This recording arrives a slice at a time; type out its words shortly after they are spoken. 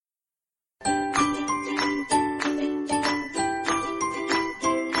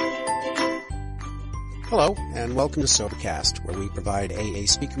Hello, and welcome to Sobercast, where we provide AA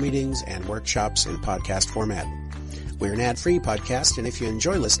speaker meetings and workshops in podcast format. We're an ad-free podcast, and if you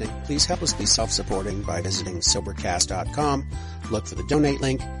enjoy listening, please help us be self-supporting by visiting Sobercast.com, look for the donate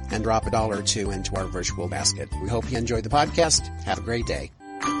link, and drop $1 or $2 into our virtual basket. We hope you enjoy the podcast. Have a great day.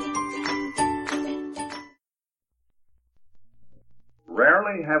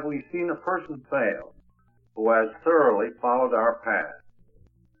 Rarely have we seen a person fail who has thoroughly followed our path.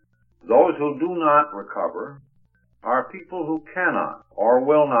 Those who do not recover are people who cannot or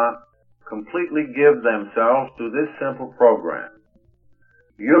will not completely give themselves to this simple program.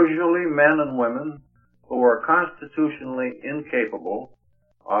 Usually men and women who are constitutionally incapable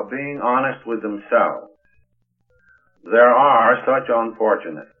of being honest with themselves. There are such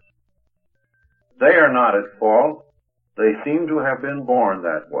unfortunates. They are not at fault. They seem to have been born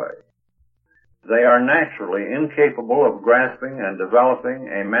that way. They are naturally incapable of grasping and developing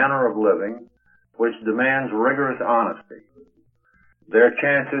a manner of living which demands rigorous honesty. Their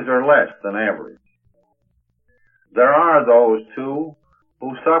chances are less than average. There are those, too,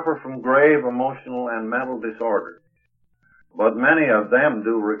 who suffer from grave emotional and mental disorders, but many of them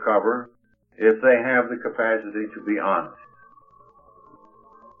do recover if they have the capacity to be honest.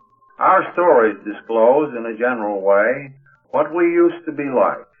 Our stories disclose in a general way what we used to be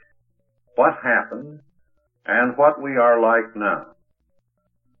like, what happened, and what we are like now.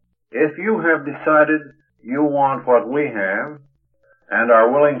 If you have decided you want what we have and are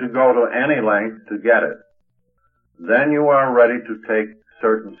willing to go to any length to get it, then you are ready to take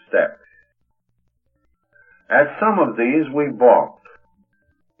certain steps. At some of these we balked.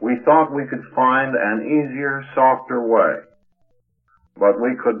 We thought we could find an easier, softer way, but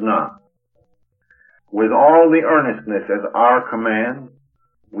we could not. With all the earnestness at our command,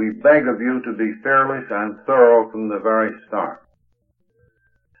 we beg of you to be fearless and thorough from the very start.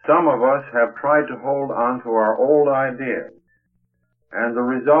 Some of us have tried to hold on to our old ideas, and the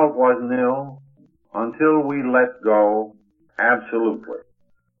result was nil until we let go absolutely.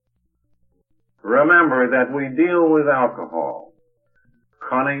 Remember that we deal with alcohol,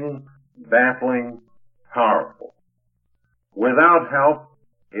 cunning, baffling, powerful. Without help,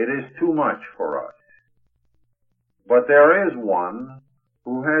 it is too much for us. But there is one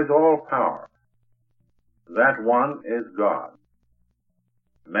who has all power. That one is God.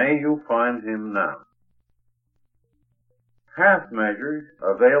 May you find him now. Half measures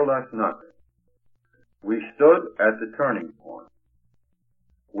availed us nothing. We stood at the turning point.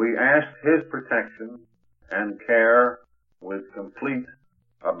 We asked his protection and care with complete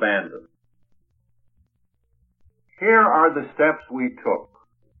abandon. Here are the steps we took,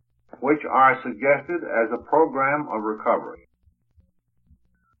 which are suggested as a program of recovery.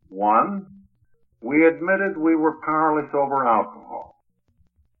 1. We admitted we were powerless over alcohol,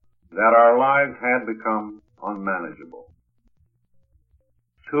 that our lives had become unmanageable.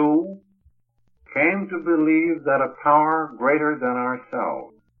 2. Came to believe that a power greater than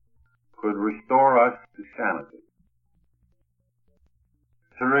ourselves could restore us to sanity.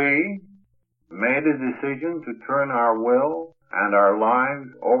 3. Made a decision to turn our will and our lives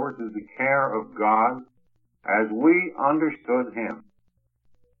over to the care of God as we understood him.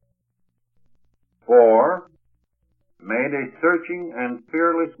 4. Made a searching and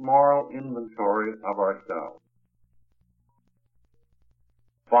fearless moral inventory of ourselves.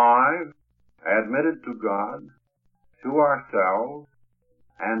 5. Admitted to God, to ourselves,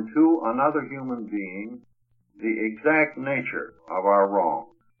 and to another human being the exact nature of our wrongs.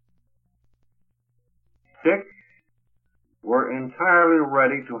 6. Were entirely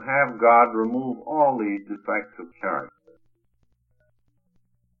ready to have God remove all these defects of character.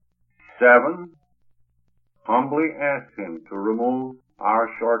 7. Humbly asked him to remove our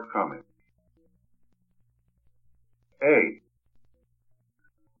shortcomings. 8.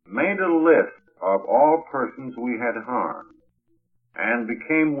 Made a list of all persons we had harmed and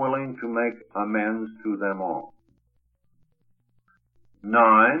became willing to make amends to them all.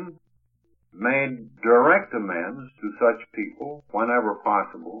 9. Made direct amends to such people whenever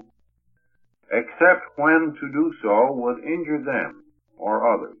possible, except when to do so would injure them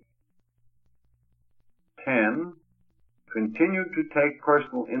or others. 10. Continued to take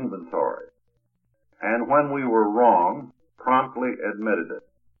personal inventory, and when we were wrong, promptly admitted it.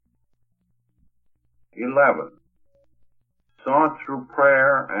 11. Sought through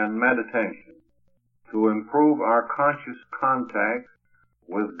prayer and meditation to improve our conscious contact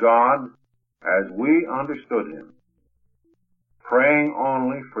with God as we understood him, praying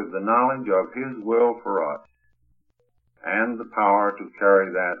only for the knowledge of his will for us and the power to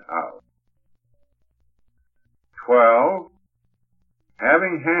carry that out. 12.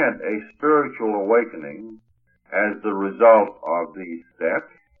 Having had a spiritual awakening as the result of these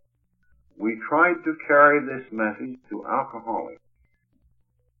steps, we tried to carry this message to alcoholics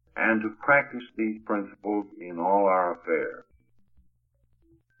and to practice these principles in all our affairs.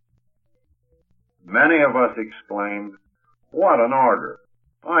 Many of us exclaimed, "What an order!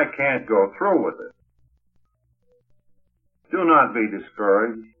 I can't go through with it." Do not be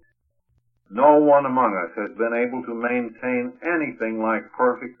discouraged. No one among us has been able to maintain anything like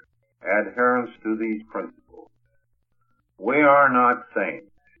perfect adherence to these principles. We are not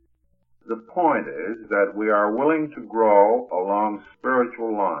saints. The point is that we are willing to grow along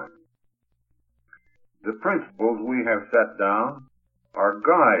spiritual lines. The principles we have set down are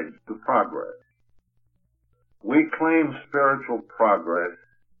guides to progress. We claim spiritual progress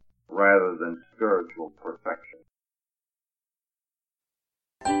rather than spiritual perfection.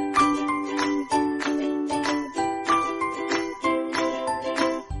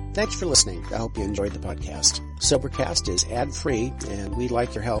 Thanks for listening. I hope you enjoyed the podcast. Sobercast is ad-free, and we'd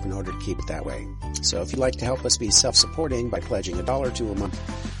like your help in order to keep it that way. So if you'd like to help us be self-supporting by pledging $1 or $2 a month,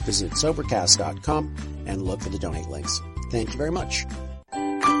 visit Sobercast.com and look for the donate links. Thank you very much.